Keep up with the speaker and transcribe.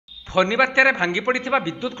ଫନି ବାତ୍ୟାରେ ଭାଙ୍ଗି ପଡ଼ିଥିବା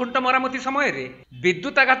ବିଦ୍ୟୁତ ଖୁଣ୍ଟ ମରାମତି ସମୟରେ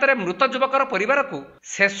ବିଦ୍ୟୁତ ଆଘାତରେ ମୃତ ଯୁବକର ପରିବାରକୁ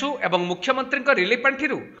ସେସୁ ଏବଂ ମୁଖ୍ୟମନ୍ତ୍ରୀଙ୍କ ରିଲିଫ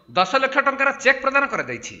ପାଣ୍ଠିରୁ 10 ଲକ୍ଷ ଟଙ୍କାର ଚେକ୍ ପ୍ରଦାନ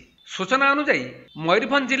କରାଯାଇଛି। ସୂଚନା ଅନୁଯାୟୀ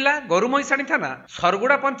ମୟୂରଭଞ୍ଜ ଜିଲ୍ଲା ଗରୁମହିଷାଣୀ ଥାନା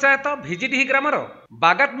ସରଗୁଡ଼ା ପଞ୍ଚାୟତ ଭିଜିଡିହି ଗ୍ରାମର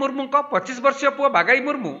ବାଗାତ ମୁର୍ମୁଙ୍କ 25 ବର୍ଷୀୟ ପୁଅ ବାଗାଇ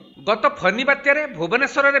ମୁର୍ମୁ ଗତ ଫନି ବାତ୍ୟାରେ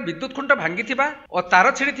ଭୁବନେଶ୍ୱରରେ ବିଦ୍ୟୁତ ଖୁଣ୍ଟ ଭାଙ୍ଗିଥିବା ଓ ତାର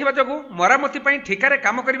ଛିଡ଼ିଥିବା ଯୋଗୁଁ ମରାମତି ପାଇଁ ଠିକାରେ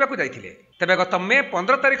କାମ କରିବାକୁ ଯାଇଥିଲେ। ତେବେ ଗତ ମେ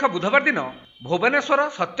 15 ତାରିଖ ବୁଧବାର ଦିନ ଭୁବନେଶ୍ୱର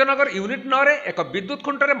ସତ୍ୟନଗର ୟୁନିଟ୍ 9ରେ ଏକ ବିଦ୍ୟୁତ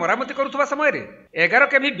ଖୁଣ୍ଟରେ ମରାମତି କରୁଥିବା ସମୟରେ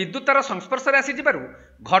 11 କେଭି ବିଦ୍ୟୁତ ତାର ସଂସ୍ପର୍ଶରେ ଆସିଯିବାରୁ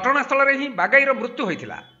ଘଟଣାସ୍ଥଳରେ ହିଁ ବାଗାଇର ମୃତ୍ୟୁ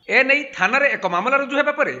ହୋଇଥିଲା। ଏନେଇ ଥାନାରେ ଏକ ମାମଲା ରୁଜୁ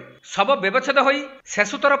ହେବା ପରେ ଶବ ବ୍ୟବଚ୍ଛେଦ ହୋଇ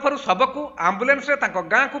ସେସୁ ତରଫରୁ ଶବକୁ ଆମ୍ବୁଲାନ୍ସରେ ତାଙ୍କ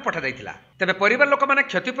ଗାଁକୁ ପଠାଯାଇଥିଲା। ତେବେ ପରିବାର ଲୋକମାନେ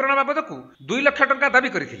କ୍ଷତିପୂରଣ ବାବଦକୁ 2 ଲକ୍ଷ ଟଙ୍କା ଦାବି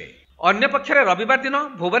କରିଥିଲେ। ଅନ୍ୟପକ୍ଷରେ ରବିବାର ଦିନ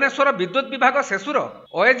ଭୁବନେଶ୍ୱର ବିଦ୍ୟୁତ ବିଭାଗ ସେସୁର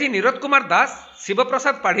ଓଏଜି ନିରୋଧ କୁମାର ଦାସ,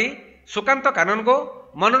 ଶିବପ୍ରସାଦ ପାଢ଼ୀ, ସୁକାନ୍ତ କାନନଗୋ,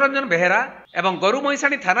 ମନୋରଞ୍ଜନ ବେହେରା ଏବଂ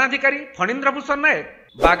ଗରୁମହିଷାଣୀ ଥାନା ଅଧିକାରୀ ଫଣୀନ୍ଦ୍ର ଭୂଷଣ ନାୟକ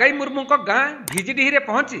ବାଗାଇ ମୁର୍ମୁଙ୍କ ଗାଁ ଭିଜିଡିହିରେ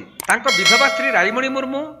ପହଞ୍ଚି ତାଙ୍କ ବିଧବା ସ୍ତ୍ରୀ ରାଇମଣି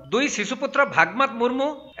ମୁର୍ମୁ, 2 ଶିଶୁପୁତ୍ର ଭାଗମତ ମୁର୍ମୁ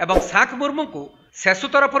ଏବଂ ସାଖ ମୁର୍ମୁଙ୍କୁ ସେସୁ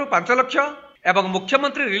ତରଫରୁ 5 ଲକ୍ଷ ଏବଂ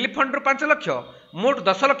ମୁଖ୍ୟମନ୍ତ୍ରୀ ରିଲିଫ ଫଣ୍ଡରୁ 5 ଲକ୍ଷ ମୋଟ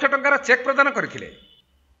 10 ଲକ୍ଷ ଟଙ୍କାର ଚେକ୍ ପ୍ରଦାନ କରିଥିଲେ।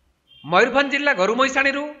 ମୟୂରଭଞ୍ଜ ଜିଲ୍ଲା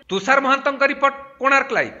ଗରୁମହିଷାଣୀରୁ ତୁଷାର ମହାନ୍ତଙ୍କ ରିପୋର୍ଟ,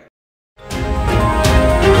 କୋଣାର୍କ ଲାଇଭ୍।